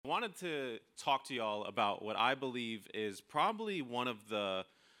wanted to talk to y'all about what I believe is probably one of the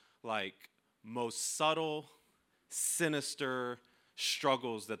like most subtle, sinister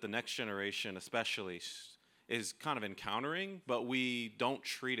struggles that the next generation, especially, is kind of encountering, but we don't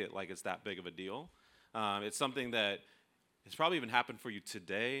treat it like it's that big of a deal. It's something that it's probably even happened for you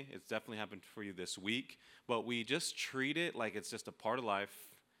today. It's definitely happened for you this week, but we just treat it like it's just a part of life.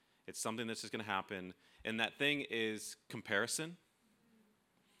 It's something that's just going to happen, and that thing is comparison.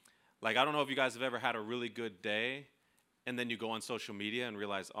 Like, I don't know if you guys have ever had a really good day, and then you go on social media and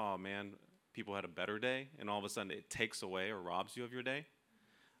realize, oh man, people had a better day, and all of a sudden it takes away or robs you of your day.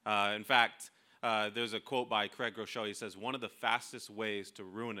 In fact, there's a quote by Craig Groeschel. He says, one of the fastest ways to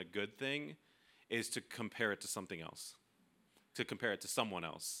ruin a good thing is to compare it to something else, to compare it to someone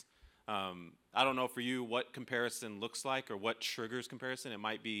else. I don't know for you what comparison looks like or what triggers comparison. It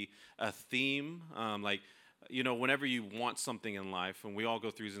might be a theme, whenever you want something in life, and we all go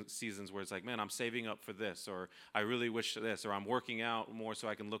through seasons where it's like, man, I'm saving up for this, or I really wish this, or I'm working out more so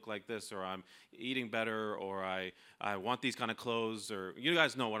I can look like this, or I'm eating better, or I want these kind of clothes, or you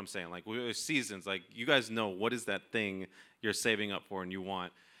guys know what I'm saying. Like, there's seasons, like you guys know what is that thing you're saving up for and you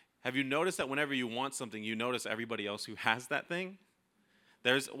want. Have you noticed that whenever you want something, you notice everybody else who has that thing?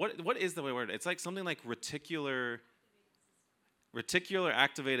 There's, what is the word? It's like something like reticular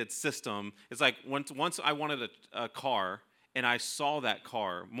activated system. It's like once I wanted a car and I saw that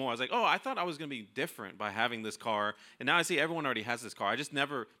car more, I was like, oh, I thought I was going to be different by having this car, and now I see everyone already has this car. I just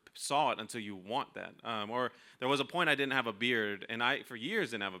never saw it until you want that. Or there was a point I didn't have a beard, and I for years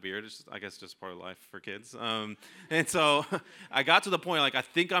didn't have a beard. It's just, I guess just part of life for kids. And so I got to the point like I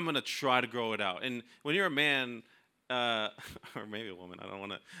think I'm going to try to grow it out. And when you're a man, or maybe a woman. I don't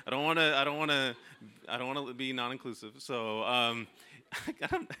want to be non-inclusive. So,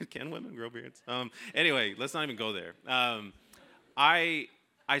 can women grow beards? Anyway, let's not even go there. I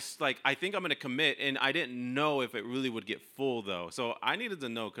think I'm going to commit, and I didn't know if it really would get full though. So I needed to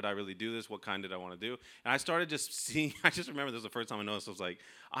know, could I really do this? What kind did I want to do? And I started just seeing. I just remember this was the first time I noticed. I was like,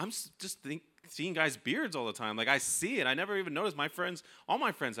 seeing guys' beards all the time. Like I see it. I never even noticed all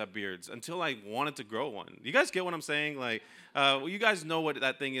my friends have beards until I wanted to grow one. You guys get what I'm saying? Like, you guys know what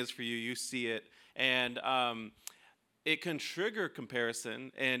that thing is for you. You see it, and it can trigger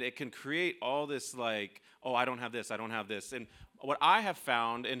comparison, and it can create all this like, oh, I don't have this, and what I have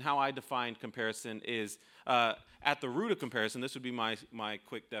found and how I define comparison is at the root of comparison. This would be my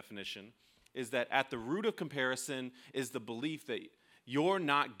quick definition: is that at the root of comparison is the belief that you're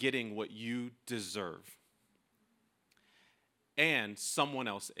not getting what you deserve, and someone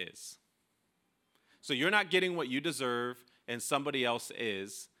else is. So you're not getting what you deserve, and somebody else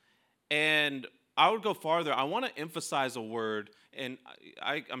is. And I would go farther. I want to emphasize a word, and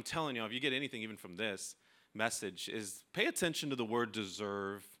I'm telling you, if you get anything even from this message, is pay attention to the word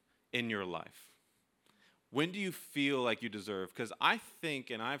deserve in your life. When do you feel like you deserve? Because I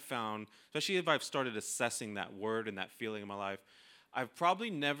think, and I've found, especially if I've started assessing that word and that feeling in my life, I've probably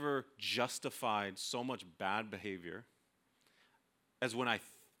never justified so much bad behavior as when I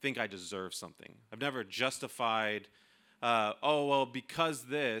think I deserve something. I've never justified, because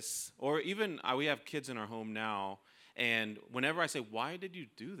this, or even we have kids in our home now, and whenever I say, why did you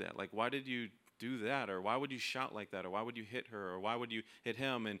do that? Like, why did you do that? Or why would you shout like that? Or why would you hit her? Or why would you hit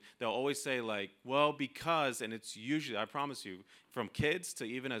him? And they'll always say like, well, because, and it's usually, I promise you, from kids to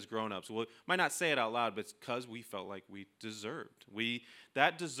even as grown-ups. We might not say it out loud, but it's because we felt like we deserved.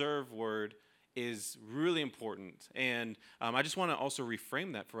 That deserve word is really important. And I just want to also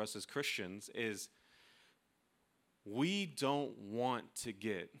reframe that for us as Christians is we don't want to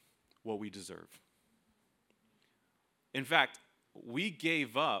get what we deserve. In fact, we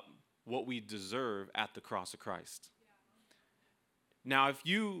gave up what we deserve at the cross of Christ. Now, if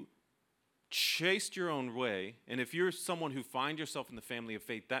you chased your own way, and if you're someone who finds yourself in the family of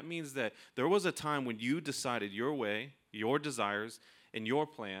faith, that means that there was a time when you decided your way, your desires, and your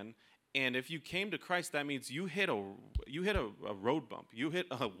plan. And if you came to Christ, that means you hit a road bump. You hit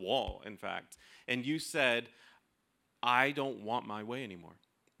a wall, in fact. And you said, I don't want my way anymore.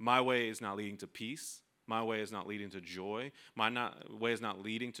 My way is not leading to peace. My way is not leading to joy. Way is not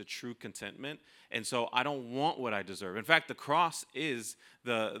leading to true contentment. And so I don't want what I deserve. In fact, the cross is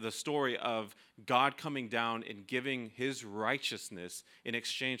the story of God coming down and giving his righteousness in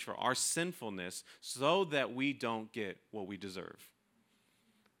exchange for our sinfulness so that we don't get what we deserve.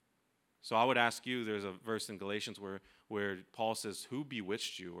 So I would ask you, there's a verse in Galatians where Paul says, who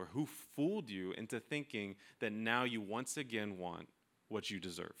bewitched you or who fooled you into thinking that now you once again want what you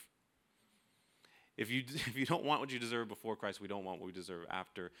deserve? If you don't want what you deserve before Christ, we don't want what we deserve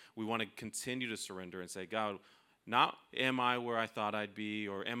after. We want to continue to surrender and say, God, Not am I where I thought I'd be,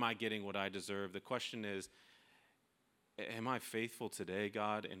 or am I getting what I deserve? The question is, am I faithful today,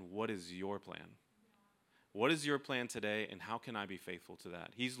 God, and what is your plan? What is your plan today, and how can I be faithful to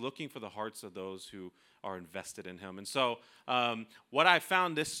that? He's looking for the hearts of those who are invested in him. And so, what I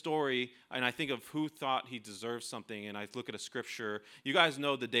found this story, and I think of who thought he deserved something, and I look at a scripture. You guys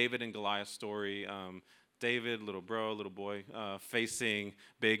know the David and Goliath story. David, little boy, facing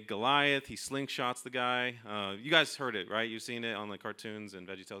big Goliath. He slingshots the guy. You guys heard it, right? You've seen it on the cartoons and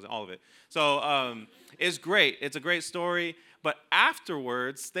VeggieTales, all of it. So it's great. It's a great story. But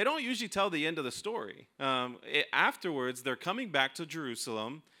afterwards, they don't usually tell the end of the story. Afterwards, they're coming back to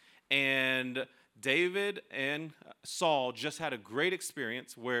Jerusalem, and David and Saul just had a great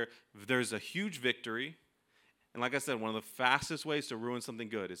experience where there's a huge victory. And like I said, one of the fastest ways to ruin something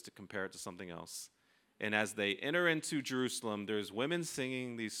good is to compare it to something else. And as they enter into Jerusalem, there's women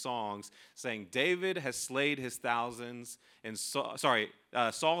singing these songs saying, David has slayed his thousands, and Saul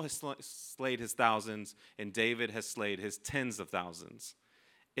has slayed his thousands, and David has slayed his tens of thousands.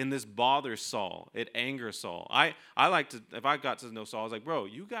 And this bothers Saul. It angers Saul. I like to, if I got to know Saul, I was like, bro,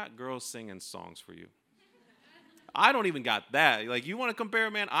 you got girls singing songs for you. I don't even got that. Like, you want to compare,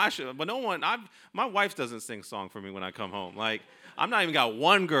 man? I should. But no one, my wife doesn't sing song for me when I come home. Like, I'm not even got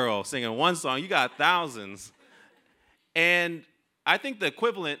one girl singing one song. You got thousands. And I think the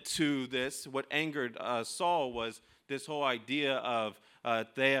equivalent to this, what angered Saul, was this whole idea of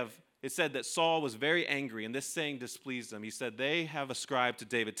it said that Saul was very angry, and this saying displeased him. He said, they have ascribed to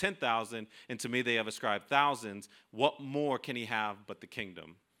David 10,000, and to me they have ascribed thousands. What more can he have but the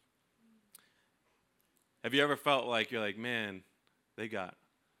kingdom? Have you ever felt like you're like, man, they got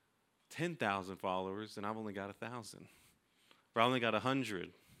 10,000 followers, and I've only got 1,000, or I only got 100?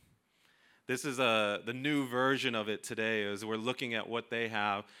 This is the new version of it today, as we're looking at what they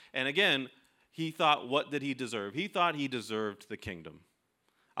have. And again, he thought, what did he deserve? He thought he deserved the kingdom.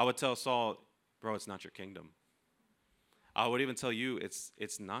 I would tell Saul, bro, it's not your kingdom. I would even tell you,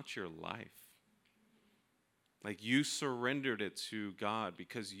 it's not your life. Like, you surrendered it to God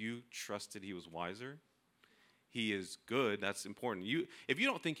because you trusted he was wiser. He is good. That's important. If you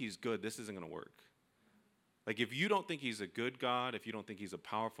don't think he's good, this isn't going to work. Like, if you don't think he's a good God, if you don't think he's a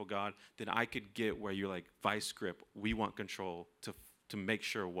powerful God, then I could get where you're like, vice grip, we want control to make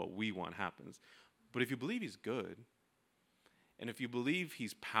sure what we want happens. But if you believe he's good, and if you believe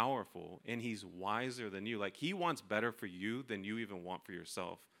he's powerful and he's wiser than you, like, he wants better for you than you even want for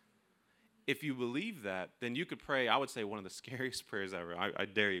yourself. If you believe that, then you could pray, I would say, one of the scariest prayers ever. I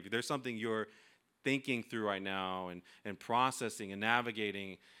dare you. If there's something you're thinking through right now and processing and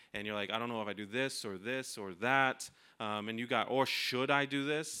navigating, and you're like, I don't know if I do this or that, and you got, or should I do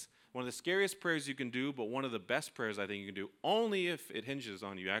this? One of the scariest prayers you can do, but one of the best prayers I think you can do, only if it hinges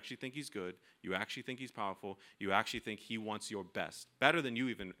on you actually think he's good, you actually think he's powerful, you actually think he wants your best, better than you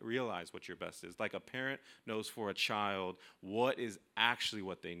even realize what your best is. Like a parent knows for a child what is actually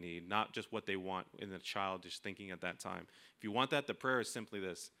what they need, not just what they want in the child just thinking at that time. If you want that, the prayer is simply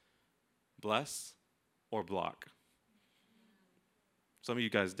this: bless or block. Some of you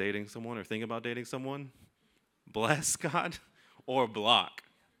guys dating someone or thinking about dating someone, bless, God, or block.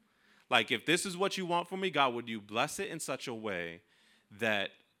 Like, if this is what you want from me, God, would you bless it in such a way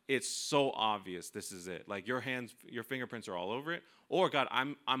that it's so obvious this is it? Like, your fingerprints are all over it. Or, God,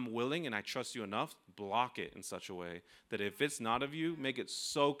 I'm willing and I trust you enough, block it in such a way that if it's not of you, make it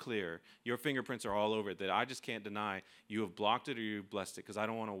so clear your fingerprints are all over it that I just can't deny you have blocked it or you blessed it, because I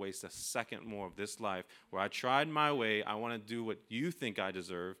don't want to waste a second more of this life where I tried my way. I want to do what you think I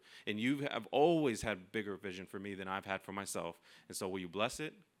deserve, and you have always had bigger vision for me than I've had for myself. And so will you bless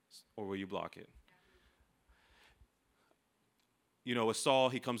it or will you block it? You know, with Saul,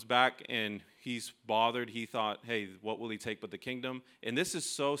 he comes back and he's bothered. He thought, hey, what will he take but the kingdom? And this is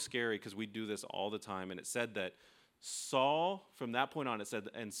so scary because we do this all the time. And it said that Saul, from that point on, it said,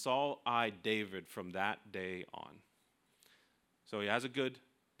 and Saul eyed David from that day on. So he has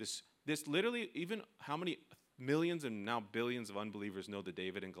this literally, even how many millions and now billions of unbelievers know the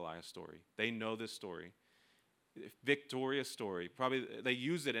David and Goliath story? They know this story. Victorious story. Probably they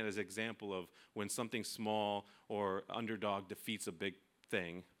use it as an example of when something small or underdog defeats a big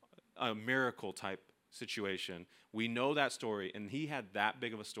thing, a miracle type situation. We know that story, and he had that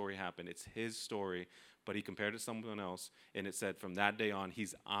big of a story happen. It's his story, but he compared it to someone else, and it said from that day on,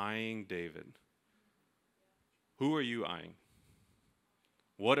 he's eyeing David. Who are you eyeing?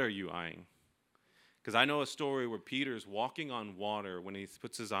 What are you eyeing? Because I know a story where Peter's walking on water when he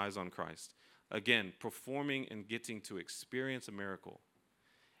puts his eyes on Christ. Again, performing and getting to experience a miracle.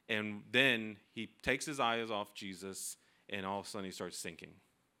 And then he takes his eyes off Jesus, and all of a sudden he starts sinking.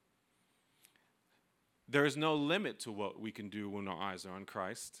 there is no limit to what we can do when our eyes are on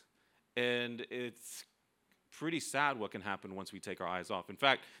Christ. And it's pretty sad what can happen once we take our eyes off. In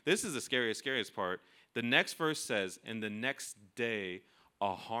fact, this is the scariest part. The next verse says, "And the next day,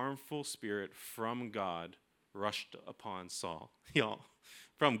 a harmful spirit from God rushed upon Saul." Y'all,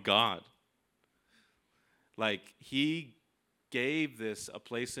 from God. Like, he gave this a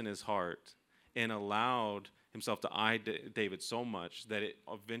place in his heart and allowed himself to eye David so much that it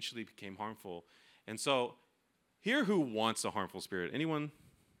eventually became harmful. And so, here who wants a harmful spirit? Anyone?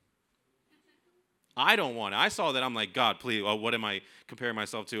 I don't want it. I saw that. I'm like, God, please, what am I comparing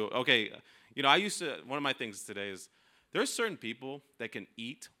myself to? Okay, one of my things today is there's certain people that can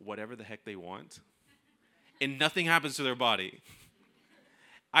eat whatever the heck they want and nothing happens to their body.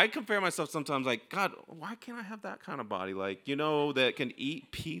 I compare myself sometimes like, God, why can't I have that kind of body? Like, that can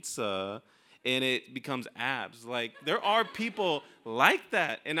eat pizza and it becomes abs. Like, there are people like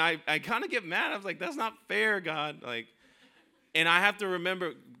that. And I kind of get mad. I was like, that's not fair, God. Like, and I have to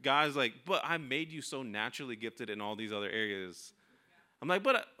remember, God's like, but I made you so naturally gifted in all these other areas. I'm like,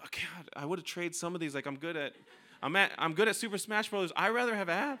 but God, I would have traded some of these. Like, I'm good at Super Smash Brothers. I'd rather have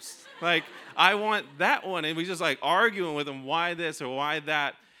abs. Like, I want that one. And we just like arguing with them, why this or why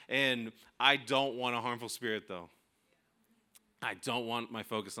that. And I don't want a harmful spirit, though. I don't want my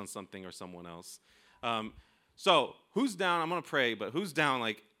focus on something or someone else. So who's down? I'm going to pray, but who's down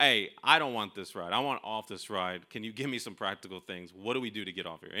like, hey, I don't want this ride. I want off this ride. Can you give me some practical things? What do we do to get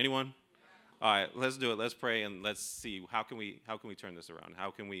off here? Anyone? All right, let's do it. Let's pray and let's see how can we turn this around?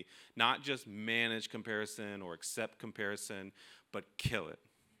 How can we not just manage comparison or accept comparison, but kill it?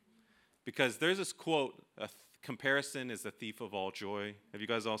 Because there's this quote, comparison is the thief of all joy. Have you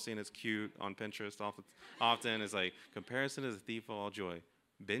guys all seen it? It's cute on Pinterest often. It's like, comparison is the thief of all joy.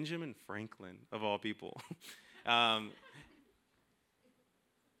 Benjamin Franklin, of all people.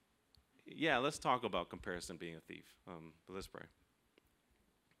 Yeah, let's talk about comparison being a thief. But let's pray.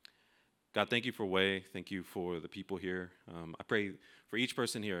 God, thank you for Way. Thank you for the people here. I pray for each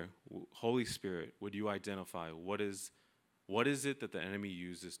person here. Holy Spirit, would you identify what is it that the enemy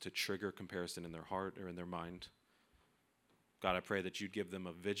uses to trigger comparison in their heart or in their mind? God, I pray that you'd give them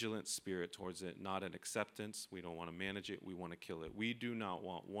a vigilant spirit towards it, not an acceptance. We don't want to manage it. We want to kill it. We do not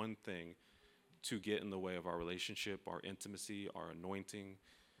want one thing to get in the way of our relationship, our intimacy, our anointing,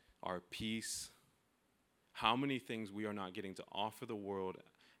 our peace. How many things we are not getting to offer the world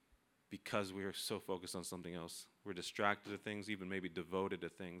because we are so focused on something else. We're distracted to things, even maybe devoted to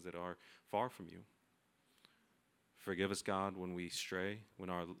things that are far from you. Forgive us, God, when we stray, when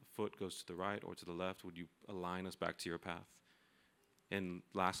our foot goes to the right or to the left. Would you align us back to your path? And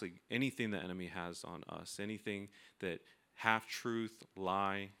lastly, anything the enemy has on us, anything that half-truth,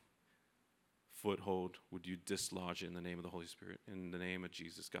 lie, foothold, would you dislodge it in the name of the Holy Spirit? In the name of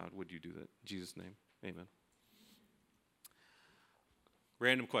Jesus, God, would you do that? In Jesus' name, amen.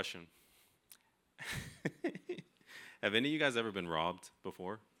 Random question. Have any of you guys ever been robbed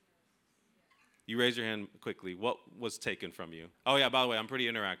before? You raise your hand quickly. What was taken from you? Oh, yeah, by the way, I'm pretty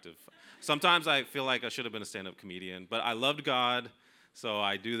interactive. Sometimes I feel like I should have been a stand-up comedian, but I loved God, so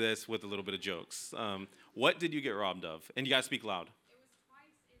I do this with a little bit of jokes. What did you get robbed of? And you got to speak loud. It was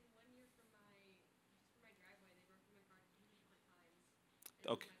twice in 1 year from my driveway. They broke through my car 2 different times.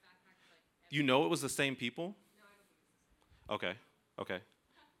 And Okay. my backpack was like You know it was the same people? No, I don't think it was the same. Okay. But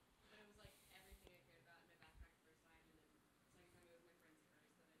it was like everything I cared about in my backpack the first time, and then second time it was my friend's purse that I didn't know was in there.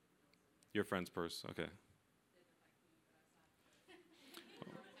 Your friend's purse. Okay. Didn't affect me, but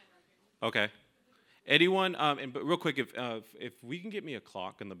I was sad. Okay. Anyone? But real quick, if we can get me a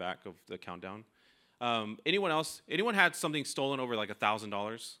clock in the back of the countdown. Anyone else? Anyone had something stolen over like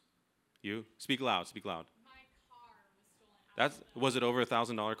 $1,000? You speak loud. Speak loud. My car was stolen. Was it over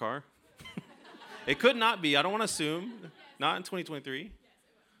 $1,000 car? It could not be. I don't want to assume. Not in 2023. Yes, it was.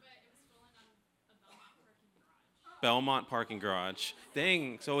 But it was stolen on a Belmont parking garage. Belmont parking garage.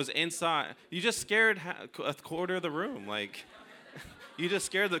 Dang. So it was inside. You just scared a quarter of the room. Like, you just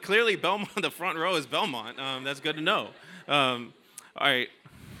scared clearly Belmont, the front row is Belmont. That's good to know. All right.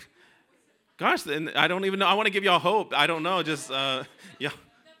 Gosh, then I don't even know. I want to give y'all hope. I don't know. Just, yeah. The police found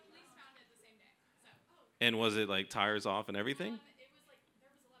it the same day. So, And was it like tires off and everything? it was like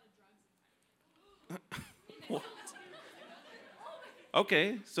there was a lot of drugs inside. What?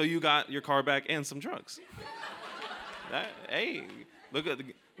 Okay, so you got your car back and some drugs. Hey, look at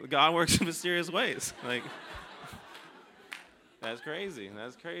God works in mysterious ways. Like, that's crazy.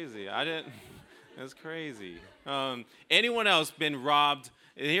 That's crazy. That's crazy. Anyone else been robbed?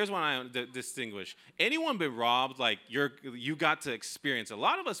 Here's one I distinguish. Anyone been robbed? Like you got to experience. A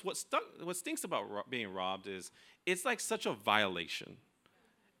lot of us, what stinks about being robbed is it's like such a violation.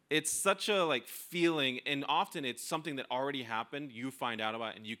 it's such a like feeling, and often it's something that already happened, you find out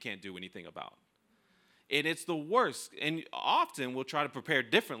about, and you can't do anything about. And it's the worst. And often we'll try to prepare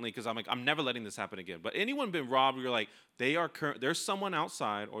differently because I'm like, I'm never letting this happen again. But anyone been robbed, you're like, there's someone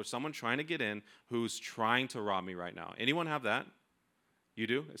outside or someone trying to get in who's trying to rob me right now. Anyone have that? You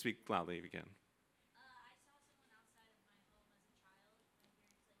do? Speak loudly if you can. I saw someone outside of my home as a child. My parents didn't really believe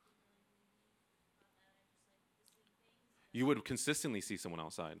me. Thought that I just was seeing things. You would consistently see someone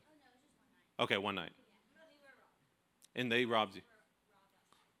outside. Oh no, it was just one night. Okay, one night. Yeah, but we were robbed. And they robbed you. Robbed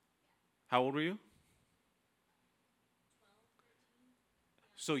us. How old were you? 12, 13.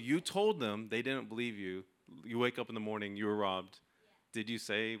 So you told them, they didn't believe you. You wake up in the morning, you were robbed. Yeah. Did you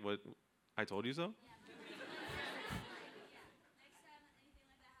say what I told you so? Yeah. Next time anything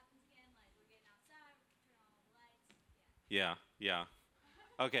like that happens again, like we're getting outside, we're turning on all the lights. Yeah. Yeah.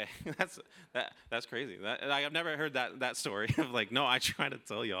 Okay, that's crazy. I've never heard that story of like, no, I try to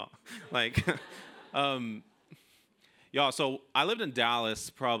tell y'all, like, y'all. So I lived in Dallas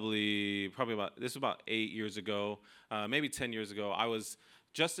probably about 8 years ago, maybe 10 years ago. I was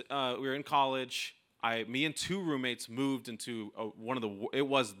we were in college. Me and two roommates moved into it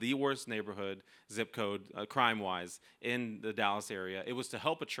was the worst neighborhood, zip code, crime-wise, in the Dallas area. It was to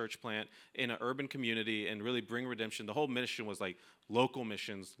help a church plant in an urban community and really bring redemption. The whole mission was like local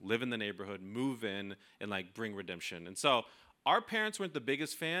missions, live in the neighborhood, move in, and like bring redemption. And so our parents weren't the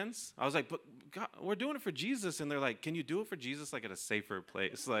biggest fans. I was like, but God, we're doing it for Jesus. And they're like, can you do it for Jesus like at a safer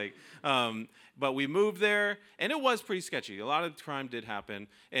place? Like, but we moved there, and it was pretty sketchy. A lot of crime did happen.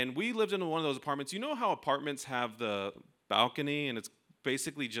 And we lived in one of those apartments. You know how apartments have the balcony, and it's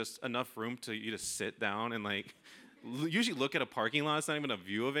basically just enough room to you to sit down and like usually look at a parking lot. It's not even a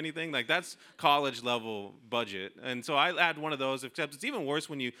view of anything. Like that's college level budget. And so I had one of those, except it's even worse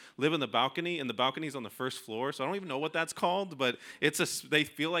when you live in the balcony and the balcony's on the first floor. So I don't even know what that's called, but they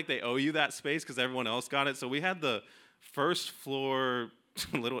feel like they owe you that space because everyone else got it. So we had the first floor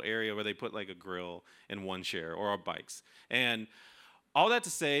little area where they put like a grill and one chair or our bikes. And all that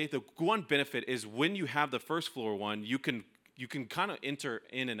to say, the one benefit is when you have the first floor one, you can kind of enter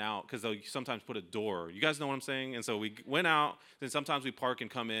in and out because they'll sometimes put a door. You guys know what I'm saying? And so we went out, then sometimes we park and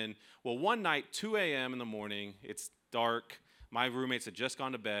come in. Well, one night, 2 a.m. in the morning, it's dark. My roommates had just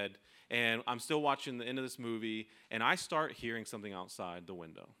gone to bed, and I'm still watching the end of this movie, and I start hearing something outside the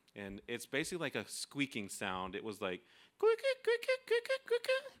window. And it's basically like a squeaking sound. It was like,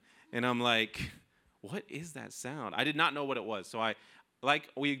 and I'm like, what is that sound? I did not know what it was. So I, like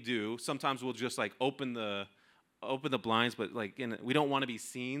we do, sometimes we'll just like open the blinds, but like we don't want to be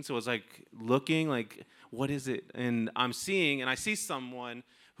seen. So it's like looking like, what is it? And I see someone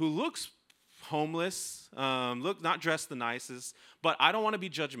who looks homeless, not dressed the nicest, but I don't want to be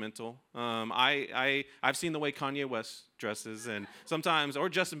judgmental. I've seen the way Kanye West dresses, and sometimes, or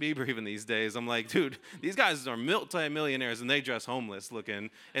Justin Bieber even these days, I'm like, dude, these guys are multi-millionaires and they dress homeless looking.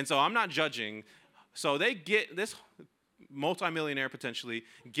 And so I'm not judging. So this multi-millionaire potentially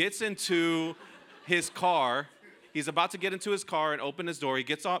gets into his car. He's about to get into his car and open his door. He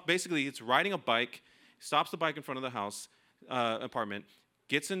gets off. Basically, he's riding a bike, stops the bike in front of the house, apartment,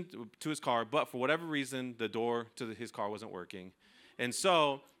 gets into his car, but for whatever reason, the door to his car wasn't working. And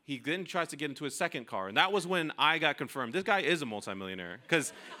so he then tries to get into his second car. And that was when I got confirmed. This guy is a multimillionaire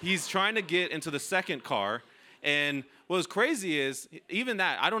because he's trying to get into the second car. And what was crazy is, even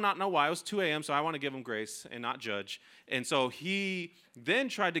that, I do not know why. It was 2 a.m., so I want to give him grace and not judge. And so he then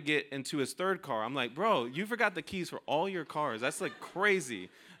tried to get into his third car. I'm like, bro, you forgot the keys for all your cars. That's like crazy.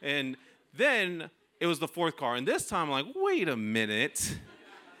 And then it was the fourth car. And this time I'm like, wait a minute.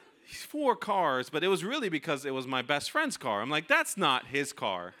 4 cars. But it was really because it was my best friend's car. I'm like, that's not his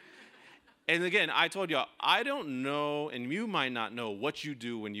car. And again, I told you, I don't know, and you might not know what you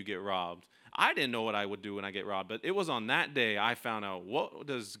do when you get robbed. I didn't know what I would do when I get robbed, but it was on that day I found out, what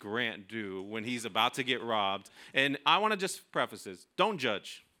does Grant do when he's about to get robbed? And I want to just preface this. Don't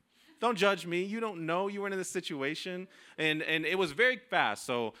judge. Don't judge me. You don't know. You weren't in this situation. And it was very fast.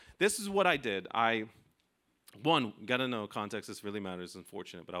 So this is what I did. Got to know context. This really matters.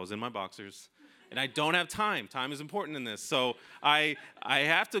 Unfortunate. But I was in my boxers. And I don't have time. Time is important in this. So I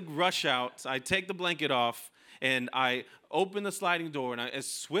have to rush out. I take the blanket off. And I open the sliding door, and as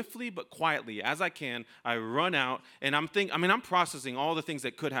swiftly but quietly as I can, I run out, and I'm processing all the things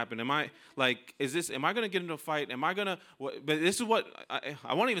that could happen. Am I going to get into a fight? But this is what,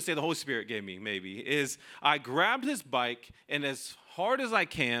 I won't even say the Holy Spirit gave me, maybe, is I grabbed his bike, and as hard as I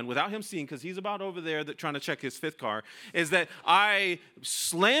can, without him seeing, because he's about over there trying to check his 5th car, is that I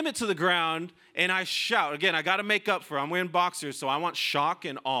slam it to the ground, and I shout. Again, I got to make up for it. I'm wearing boxers, so I want shock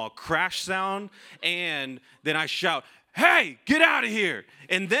and awe, crash sound, and then I shout, hey, get out of here.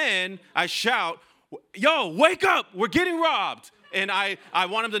 And then I shout, yo, wake up, we're getting robbed. And I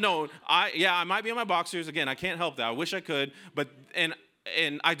want him to know, I might be in my boxers. Again, I can't help that. I wish I could. But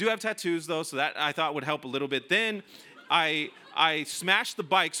and I do have tattoos, though, so that I thought would help a little bit. Then I smashed the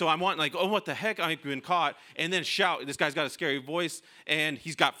bike, so I want like, oh, what the heck, I've been caught. And then shout, this guy's got a scary voice, and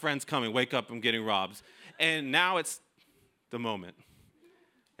he's got friends coming. Wake up, I'm getting robbed. And now it's the moment.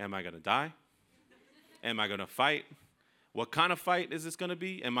 Am I going to die? Am I going to fight? What kind of fight is this going to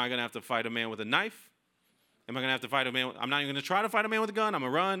be? Am I going to have to fight a man with a knife? Am I going to have to fight a man? I'm not even going to try to fight a man with a gun. I'm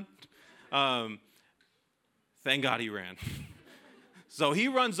going to run. Thank God he ran. So he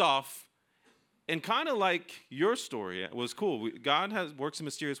runs off, and kind of like your story, it was cool. God works in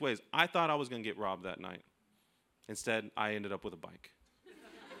mysterious ways. I thought I was going to get robbed that night. Instead, I ended up with a bike.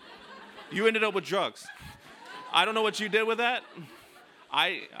 You ended up with drugs. I don't know what you did with that.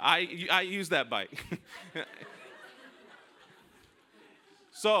 I used that bike.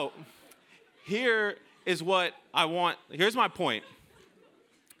 So here is what I want. Here's my point.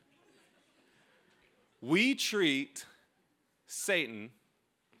 We treat Satan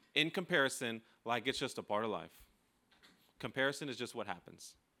in comparison like it's just a part of life. Comparison is just what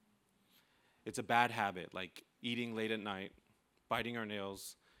happens. It's a bad habit, like eating late at night, biting our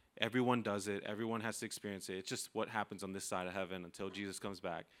nails. Everyone does it. Everyone has to experience it. It's just what happens on this side of heaven until Jesus comes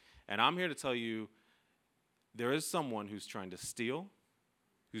back. And I'm here to tell you, there is someone who's trying to steal,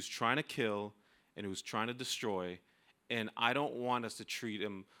 who's trying to kill, and who's trying to destroy. And I don't want us to treat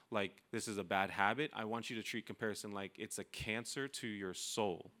him like this is a bad habit. I want you to treat comparison like it's a cancer to your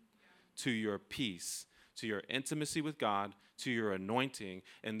soul, to your peace, to your intimacy with God, to your anointing.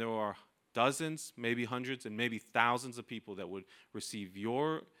 And there are dozens, maybe hundreds, and maybe thousands of people that would receive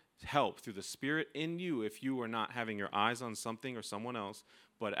your help through the Spirit in you if you were not having your eyes on something or someone else,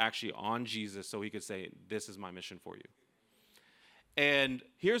 but actually on Jesus so he could say, this is my mission for you. And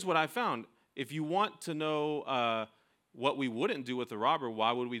here's what I found. If you want to know what we wouldn't do with the robber,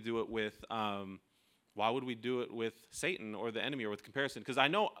 why would we do it with Satan or the enemy or with comparison? Because I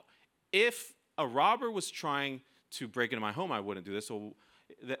know if a robber was trying to break into my home, I wouldn't do this. So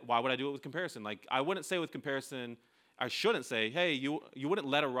why would I do it with comparison? Like, I wouldn't say with comparison, I shouldn't say, hey, you wouldn't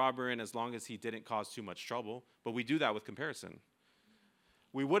let a robber in as long as he didn't cause too much trouble. But we do that with comparison.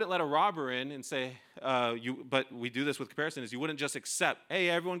 We wouldn't let a robber in and say, but we do this with comparison, is you wouldn't just accept, hey,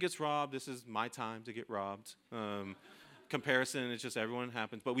 everyone gets robbed. This is my time to get robbed. Comparison, it's just everyone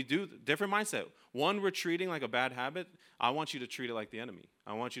happens. But we do different mindset. One, we're treating like a bad habit. I want you to treat it like the enemy.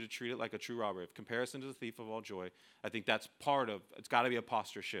 I want you to treat it like a true robber. If comparison is the thief of all joy, I think that's it's got to be a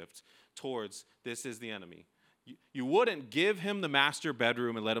posture shift towards this is the enemy. You wouldn't give him the master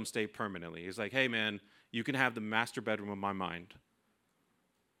bedroom and let him stay permanently. He's like, hey, man, you can have the master bedroom of my mind.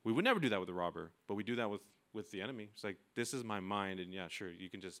 We would never do that with a robber, but we do that with the enemy. It's like, this is my mind, and yeah, sure, you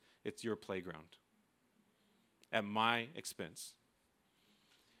can it's your playground at my expense.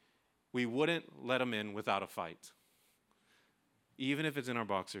 We wouldn't let him in without a fight. Even if it's in our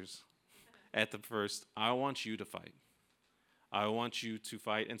boxers. At the first, I want you to fight. I want you to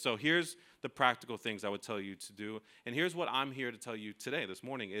fight. And so here's the practical things I would tell you to do. And here's what I'm here to tell you today, this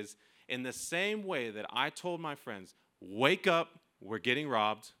morning, is in the same way that I told my friends, wake up, we're getting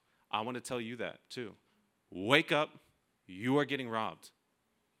robbed. I want to tell you that too. Wake up, you are getting robbed.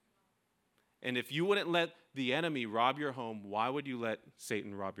 And if you wouldn't let the enemy rob your home, why would you let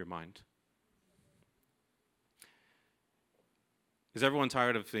Satan rob your mind? Is everyone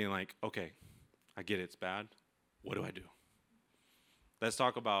tired of feeling like, okay, I get it, it's bad. What do I do? Let's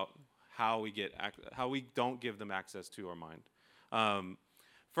talk about how we don't give them access to our mind.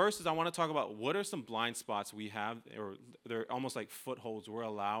 First is I want to talk about what are some blind spots we have, or they're almost like footholds we're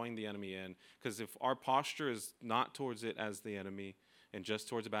allowing the enemy in. Because if our posture is not towards it as the enemy and just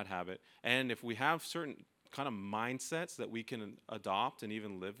towards a bad habit, and if we have certain kind of mindsets that we can adopt and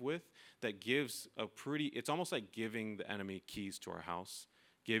even live with, that gives it's almost like giving the enemy keys to our house,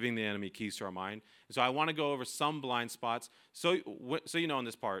 giving the enemy keys to our mind. And so I want to go over some blind spots. So you know in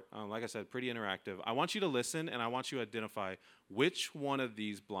this part, like I said, pretty interactive. I want you to listen, and I want you to identify which one of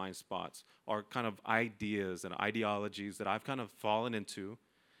these blind spots are kind of ideas and ideologies that I've kind of fallen into,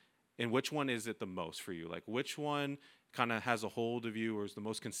 and which one is it the most for you? Like, which one kind of has a hold of you or is the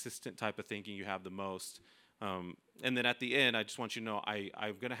most consistent type of thinking you have the most? And then at the end, I just want you to know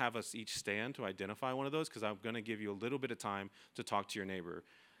I'm going to have us each stand to identify one of those, because I'm going to give you a little bit of time to talk to your neighbor.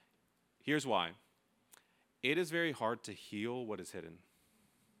 Here's why. It is very hard to heal what is hidden.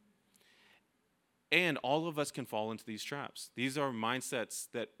 And all of us can fall into these traps. These are mindsets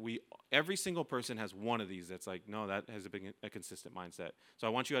that every single person has one of these that's like, no, that has a consistent mindset. So I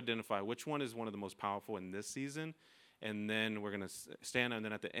want you to identify which one is one of the most powerful in this season, and then we're going to stand, and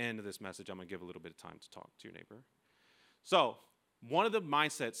then at the end of this message, I'm going to give a little bit of time to talk to your neighbor. So, one of the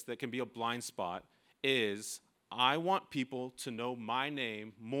mindsets that can be a blind spot is I want people to know my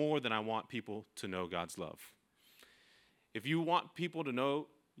name more than I want people to know God's love. If you want people to know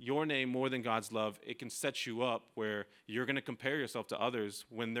your name more than God's love, it can set you up where you're going to compare yourself to others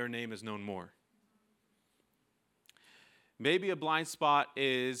when their name is known more. Maybe a blind spot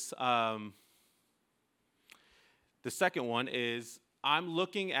is, the second one is, I'm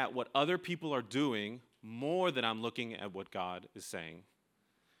looking at what other people are doing more than I'm looking at what God is saying.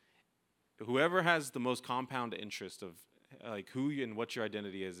 Whoever has the most compound interest of like who and what your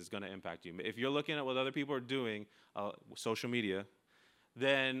identity is going to impact you. If you're looking at what other people are doing, social media,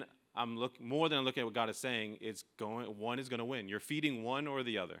 then more than I'm looking at what God is saying. One is going to win. You're feeding one or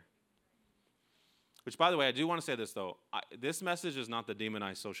the other. Which, by the way, I do want to say this though. This message is not the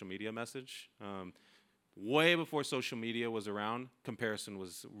demonized social media message. Way before social media was around, comparison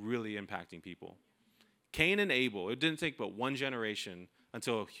was really impacting people. Cain and Abel, it didn't take but one generation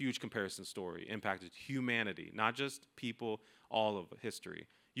until a huge comparison story impacted humanity, not just people, all of history.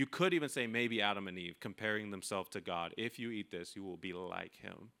 You could even say maybe Adam and Eve comparing themselves to God. If you eat this, you will be like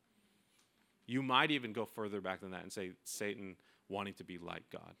him. You might even go further back than that and say Satan wanting to be like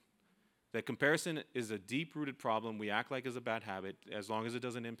God. That comparison is a deep-rooted problem we act like is a bad habit. As long as it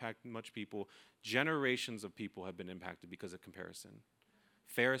doesn't impact much people, generations of people have been impacted because of comparison.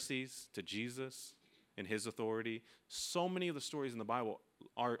 Pharisees to Jesus and his authority. So many of the stories in the Bible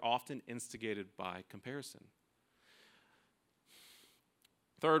are often instigated by comparison.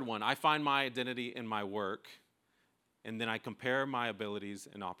 Third one, I find my identity in my work, and then I compare my abilities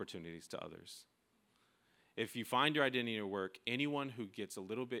and opportunities to others. If you find your identity in your work, anyone who gets a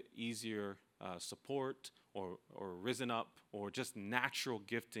little bit easier support or risen up or just natural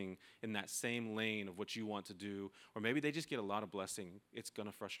gifting in that same lane of what you want to do, or maybe they just get a lot of blessing, it's going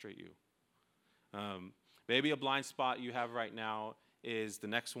to frustrate you. Maybe a blind spot you have right now is the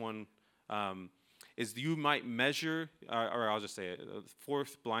next one, is you might measure, or I'll just say it, the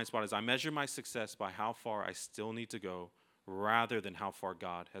fourth blind spot is I measure my success by how far I still need to go rather than how far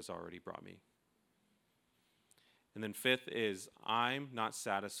God has already brought me. And then fifth is I'm not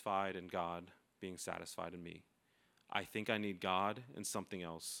satisfied in God being satisfied in me. I think I need God and something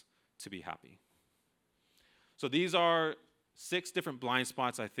else to be happy. So these are 6 different blind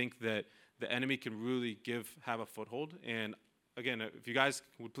spots I think that the enemy can really have a foothold. And again, if you guys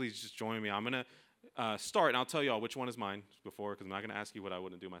would please just join me, I'm going to start, and I'll tell you all which one is mine before, because I'm not going to ask you what I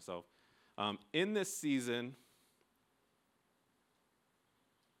wouldn't do myself. In this season,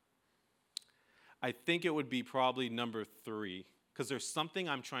 I think it would be probably number 3, because there's something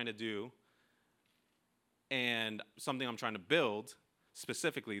I'm trying to do and something I'm trying to build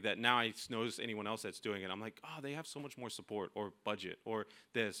specifically that now I notice anyone else that's doing it. I'm like, oh, they have so much more support or budget or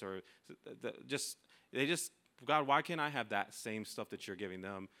this or God, why can't I have that same stuff that you're giving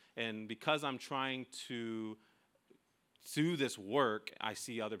them? And because I'm trying to do this work, I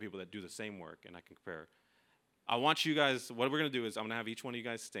see other people that do the same work and I can compare. I want you guys, what we're going to do is I'm going to have each one of you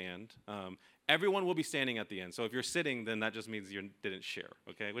guys stand. Everyone will be standing at the end. So if you're sitting, then that just means you didn't share,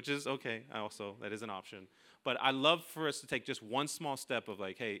 okay? Which is okay. Also, that is an option. But I love for us to take just one small step of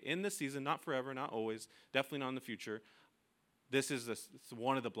like, hey, in this season, not forever, not always, definitely not in the future, this is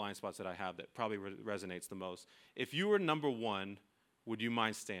one of the blind spots that I have that probably resonates the most. If you were number 1, would you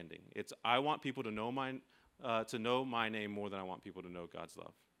mind standing? I want people to know my name more than I want people to know God's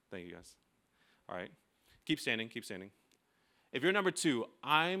love. Thank you, guys. All right. Keep standing, keep standing. If you're number 2,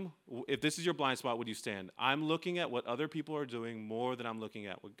 if this is your blind spot, would you stand? I'm looking at what other people are doing more than I'm looking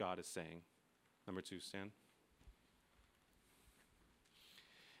at what God is saying. Number 2, stand.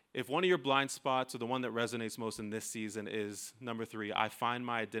 If one of your blind spots or the one that resonates most in this season is number 3, I find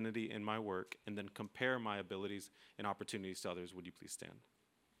my identity in my work and then compare my abilities and opportunities to others, would you please stand?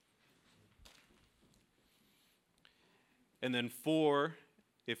 And then 4,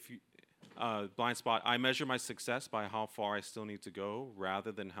 blind spot, I measure my success by how far I still need to go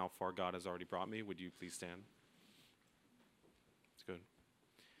rather than how far God has already brought me. Would you please stand? It's good.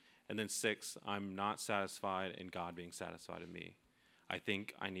 And then 6, I'm not satisfied in God being satisfied in me. I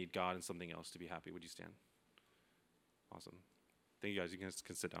think I need God and something else to be happy. Would you stand? Awesome. Thank you, guys. You can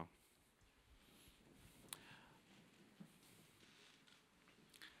sit down.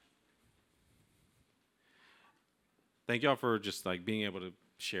 Thank y'all for just like being able to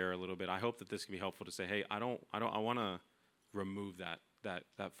share a little bit. I hope that this can be helpful to say, hey, I want to remove that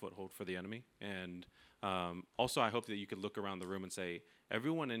foothold for the enemy. And also, I hope that you could look around the room and say,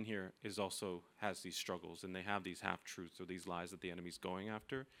 everyone in here has these struggles and they have these half-truths or these lies that the enemy's going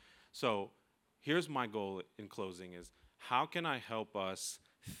after. So here's my goal in closing is how can I help us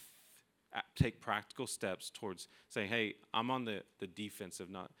take practical steps towards saying, hey, I'm on the defensive,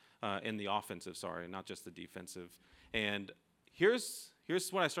 not in the offensive, sorry, not just the defensive. And here's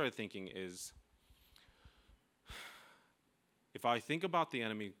what I started thinking is, if I think about the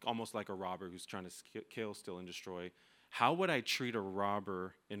enemy almost like a robber who's trying to kill, steal, and destroy, how would I treat a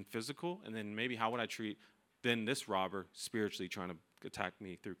robber in physical? And then maybe how would I treat then this robber spiritually trying to attack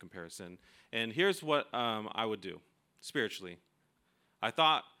me through comparison? And here's what I would do spiritually. I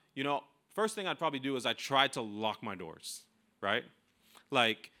thought, first thing I'd probably do is I tried to lock my doors, right?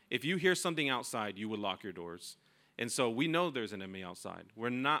 Like, if you hear something outside, you would lock your doors. And so we know there's an enemy outside.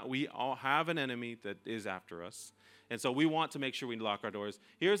 We all have an enemy that is after us. And so we want to make sure we lock our doors.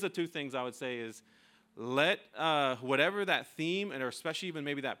 Here's the two things I would say is let whatever that theme, and or especially even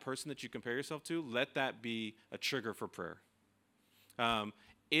maybe that person that you compare yourself to, let that be a trigger for prayer.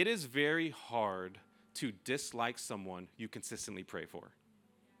 It is very hard to dislike someone you consistently pray for.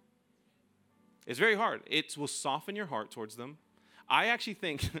 It's very hard. It will soften your heart towards them. I actually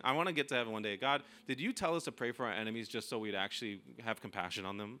think, I want to get to heaven one day. God, did you tell us to pray for our enemies just so we'd actually have compassion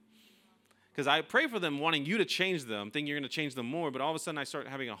on them? Because I pray for them wanting you to change them, thinking you're going to change them more, but all of a sudden I start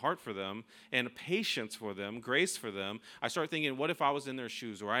having a heart for them and patience for them, grace for them. I start thinking, what if I was in their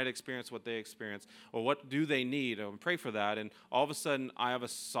shoes, or I had experienced what they experienced, or what do they need, or pray for that, and all of a sudden I have a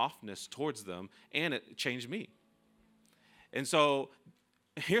softness towards them, and it changed me. And so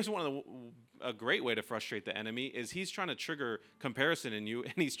here's a great way to frustrate the enemy is he's trying to trigger comparison in you,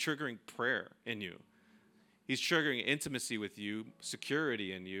 and he's triggering prayer in you. He's triggering intimacy with you,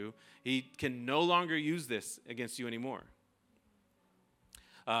 security in you. He can no longer use this against you anymore.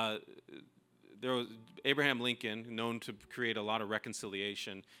 There was Abraham Lincoln, known to create a lot of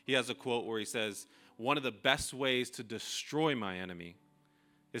reconciliation. He has a quote where he says, "One of the best ways to destroy my enemy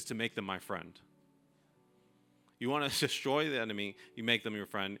is to make them my friend." You want to destroy the enemy, you make them your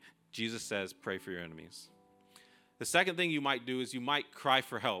friend. Jesus says, pray for your enemies. The second thing you might do is you might cry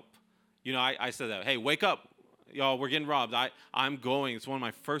for help. I said that, hey, wake up. Y'all, we're getting robbed. I'm going. It's one of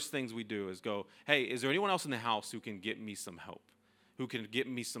my first things we do is go, hey, is there anyone else in the house who can get me some help, who can get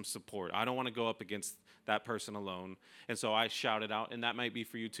me some support? I don't want to go up against that person alone. And so I shout it out, and that might be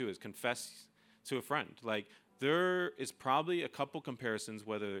for you too, is confess to a friend. Like, there is probably a couple comparisons,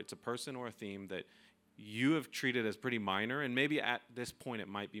 whether it's a person or a theme, that you have treated as pretty minor, and maybe at this point it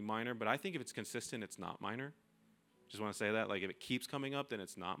might be minor, but I think if it's consistent, it's not minor. Just want to say that. Like, if it keeps coming up, then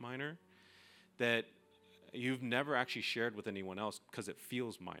it's not minor. That you've never actually shared with anyone else because it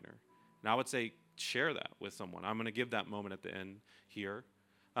feels minor. And I would say share that with someone. I'm going to give that moment at the end here.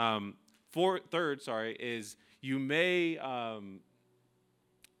 Third, is you may call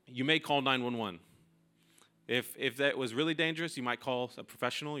 911. If that was really dangerous, you might call a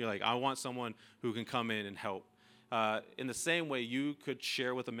professional. You're like, I want someone who can come in and help. In the same way, you could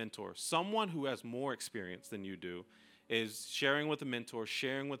share with a mentor. Someone who has more experience than you do is sharing with a mentor,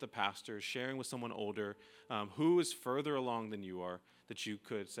 sharing with a pastor, sharing with someone older who is further along than you are, that you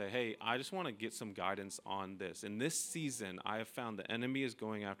could say, hey, I just want to get some guidance on this. In this season, I have found the enemy is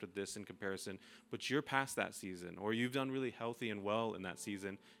going after this in comparison, but you're past that season, or you've done really healthy and well in that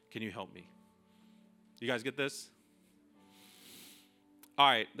season. Can you help me? You guys get this? All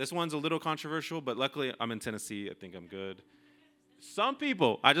right, this one's a little controversial, but luckily I'm in Tennessee. I think I'm good. Some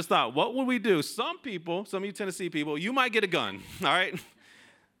people, I just thought, what would we do? Some people, some of you Tennessee people, you might get a gun, all right?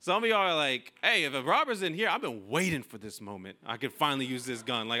 Some of y'all are like, hey, if a robber's in here, I've been waiting for this moment. I could finally use this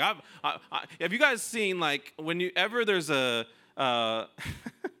gun. Like, have you guys seen, like, whenever there's a lot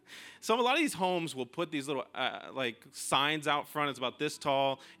of these homes will put these little, signs out front. It's about this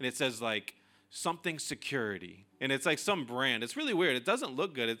tall, and it says, like, something security. And it's like some brand. It's really weird. It doesn't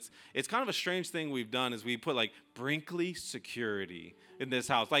look good. It's kind of a strange thing we've done is we put like Brinkley security in this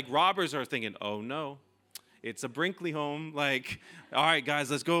house. Like know thinking, oh no, it's a Brinkley home. Like, all right,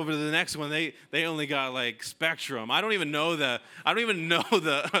 guys, let's go over to the next one. They only got like Spectrum. I don't even know the I don't even know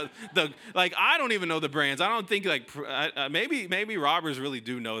the brands. I don't think like maybe robbers really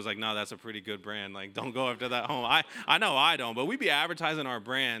do know. It's like, no, that's a pretty good brand. Like, don't go after that home. I know I don't, but we be advertising our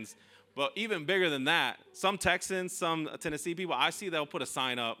brands. But even bigger than that, some Texans, some Tennessee people, I see they'll put a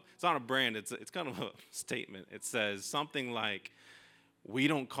sign up. It's not a brand. It's kind of a statement. It says something like, we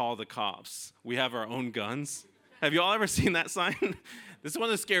don't call the cops. We have our own guns. Have you all ever seen that sign? This is one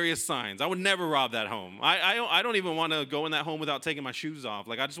of the scariest signs. I would never rob that home. I don't even want to go in that home without taking my shoes off.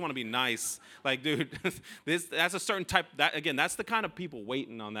 Like, I just want to be nice. Like, dude, that's a certain type. That's the kind of people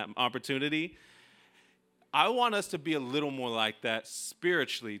waiting on that opportunity. I want us to be a little more like that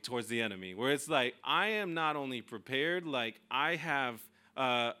spiritually towards the enemy, where it's like, I am not only prepared, like I have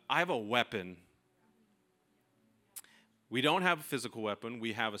a weapon We don't have a physical weapon.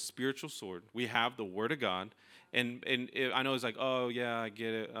 We have a spiritual sword. We have the Word of God. I know it's like, oh, yeah, I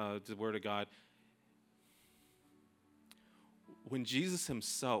get it, the Word of God. When Jesus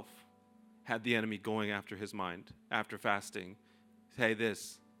himself had the enemy going after his mind, after fasting, hey,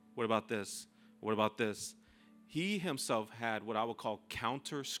 this, what about this, what about this? He himself had what I would call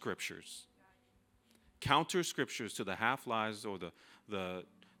counter scriptures. Counter scriptures to the half lies or the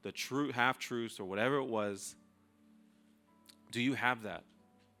true half truths or whatever it was. Do you have that?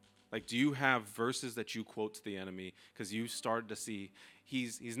 Like, do you have verses that you quote to the enemy because you started to see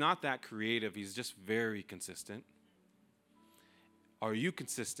he's not that creative, he's just very consistent? Are you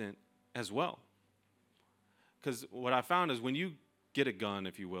consistent as well? Because what I found is when you get a gun,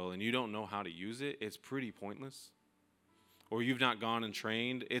 if you will, and you don't know how to use it, it's pretty pointless. Or you've not gone and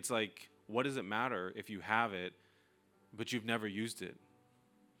trained, it's like, what does it matter if you have it, but you've never used it?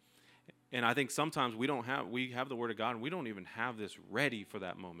 And I think sometimes we have the Word of God, and we don't even have this ready for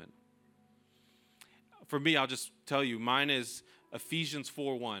that moment. For me, I'll just tell you, mine is Ephesians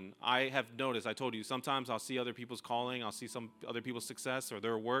 4:1. I have noticed, I told you, sometimes I'll see other people's calling, I'll see some other people's success or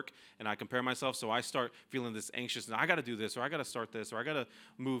their work, and I compare myself, so I start feeling this anxiousness. I got to do this, or I got to start this, or I got to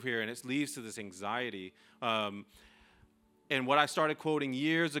move here, and it leads to this anxiety. And what I started quoting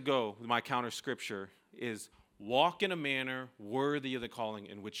years ago with my counter scripture is, walk in a manner worthy of the calling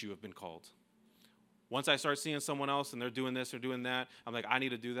in which you have been called. Once I start seeing someone else and they're doing this or doing that, I'm like, I need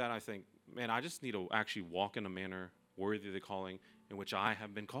to do that. I think, man, I just need to actually walk in a manner worthy of the calling in which I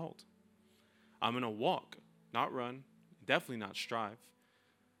have been called. I'm going to walk, not run, definitely not strive.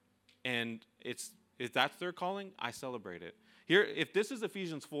 And if that's their calling, I celebrate it. Here, if this is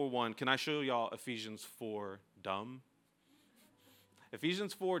Ephesians 4:1, can I show y'all Ephesians 4 dumb?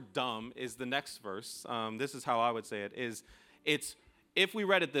 Ephesians 4 dumb is the next verse. This is how I would say it. It's if we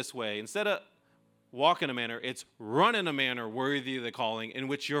read it this way, instead of walk in a manner, it's run in a manner worthy of the calling in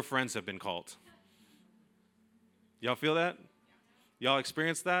which your friends have been called. Y'all feel that? Y'all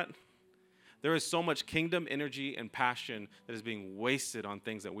experience that? There is so much kingdom energy and passion that is being wasted on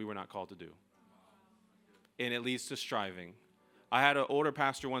things that we were not called to do. And it leads to striving. I had an older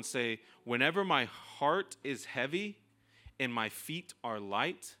pastor once say, whenever my heart is heavy and my feet are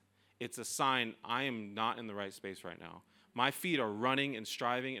light, it's a sign I am not in the right space right now. My feet are running and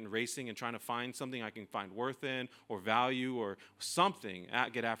striving and racing and trying to find something I can find worth in or value or something,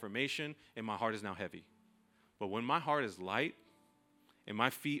 get affirmation, and my heart is now heavy. But when my heart is light and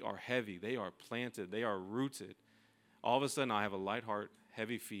my feet are heavy, they are planted, they are rooted, all of a sudden I have a light heart,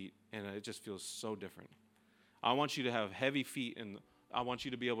 heavy feet, and it just feels so different. I want you to have heavy feet, and I want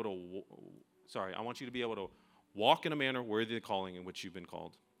you to be able to walk in a manner worthy of the calling in which you've been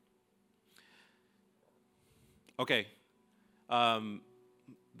called. Okay.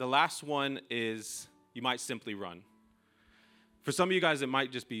 The last one is you might simply run. For some of you guys, it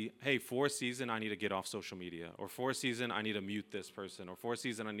might just be, hey, for a season, I need to get off social media. Or for a season, I need to mute this person. Or for a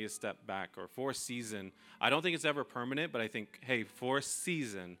season, I need to step back. Or for a season, I don't think it's ever permanent, but I think, hey, for a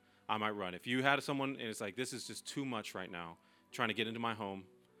season, I might run. If you had someone and it's like, this is just too much right now, trying to get into my home,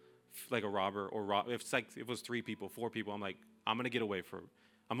 like a robber, or if it was 3 people, 4 people, I'm like, I'm going to get away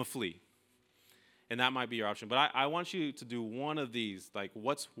I'm going to flee. And that might be your option. But I want you to do one of these. Like,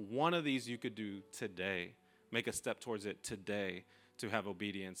 what's one of these you could do today? Make a step towards it today to have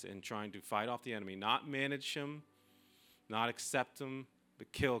obedience in trying to fight off the enemy, not manage him, not accept him,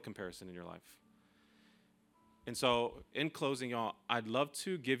 but kill comparison in your life. And so, in closing, y'all, I'd love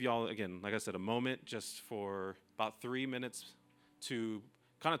to give y'all, again, like I said, a moment just for about 3 minutes to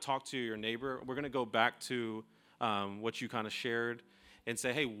kind of talk to your neighbor. We're going to go back to what you kind of shared and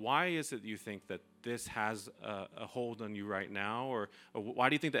say, hey, why is it you think that this has a hold on you right now? Or why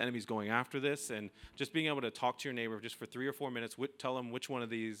do you think the enemy's going after this? And just being able to talk to your neighbor just for 3 or 4 minutes, tell them which one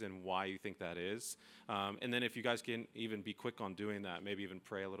of these and why you think that is. And then if you guys can even be quick on doing that, maybe even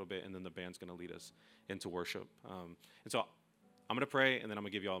pray a little bit, and then the band's going to lead us into worship. And so I'm going to pray, and then I'm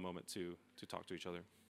going to give you all a moment to talk to each other.